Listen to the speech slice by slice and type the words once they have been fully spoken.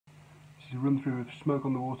is a run through of Smoke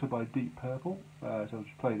on the Water by Deep Purple, so I'll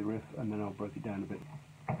just play the riff and then I'll break it down a bit.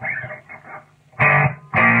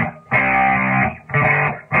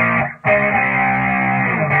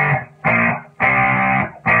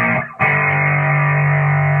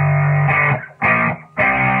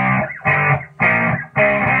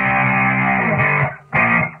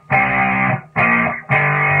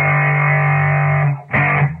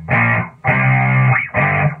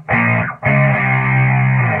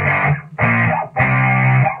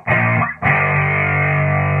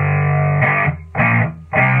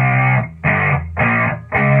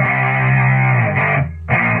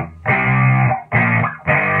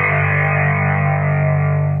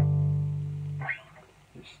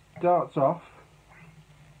 Starts off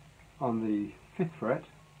on the 5th fret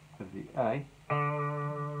of the A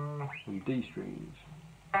and D strings,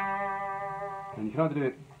 and you can either do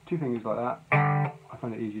it two fingers like that. I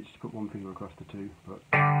find it easier just to put one finger across the two, but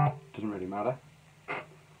it doesn't really matter.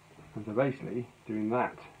 And so basically doing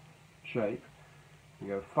that shape, we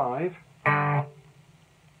go 5 to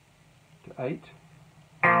 8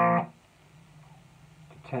 to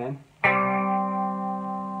 10,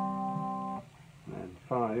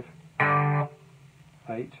 5,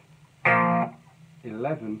 8,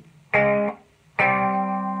 11, 10,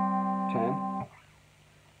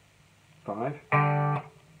 5,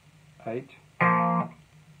 8,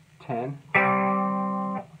 10, 8,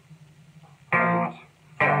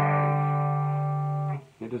 5.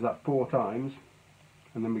 It does that 4 times,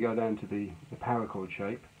 and then we go down to the power chord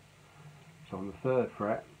shape. So on the 3rd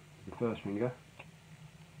fret, the first finger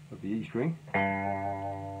of the E string,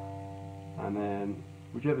 and then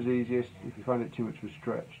whichever's easiest. If you find it too much of a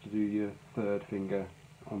stretch to do your 3rd finger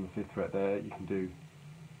on the 5th fret there, you can do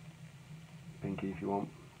pinky if you want.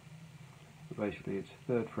 But basically it's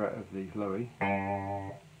 3rd fret of the low E,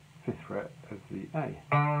 5th fret of the A.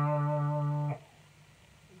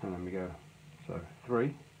 And then we go, so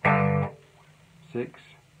 3, 6,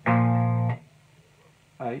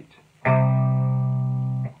 8,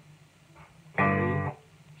 3,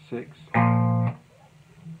 6,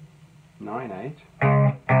 9, 8,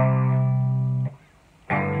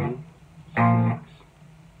 3, 6,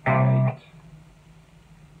 8,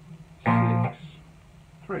 6,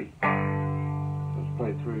 3. Let's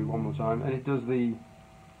play it through one more time, and it does the,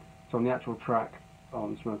 so on the actual track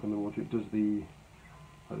on Smoke on the Water, it does the,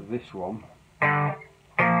 this one.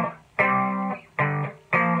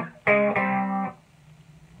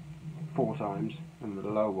 4 times, and the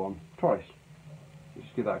low one twice. Let's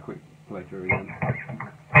just give that a quick play through again.